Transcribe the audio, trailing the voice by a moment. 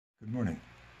Good morning.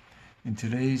 In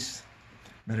today's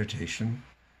meditation,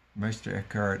 Meister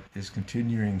Eckhart is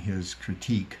continuing his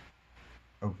critique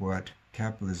of what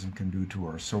capitalism can do to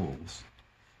our souls.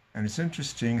 And it's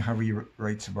interesting how he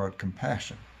writes about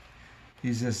compassion.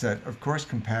 He says that, of course,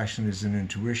 compassion is an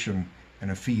intuition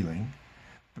and a feeling,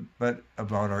 but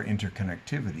about our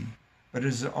interconnectivity. But it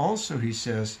is also, he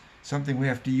says, something we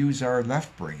have to use our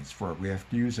left brains for. We have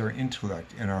to use our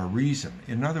intellect and our reason.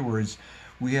 In other words,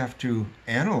 we have to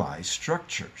analyze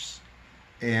structures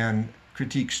and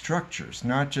critique structures,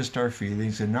 not just our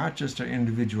feelings and not just our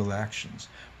individual actions,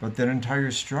 but that entire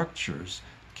structures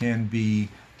can be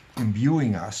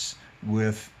imbuing us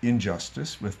with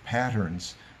injustice, with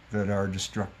patterns that are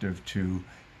destructive to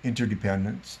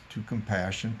interdependence, to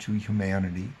compassion, to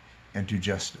humanity, and to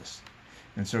justice.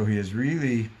 And so he is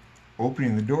really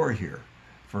opening the door here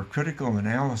for critical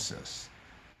analysis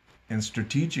and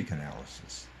strategic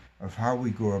analysis of how we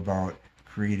go about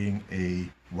creating a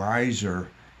wiser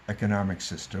economic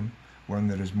system, one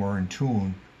that is more in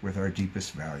tune with our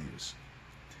deepest values.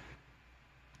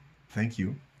 Thank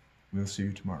you. We'll see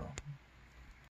you tomorrow.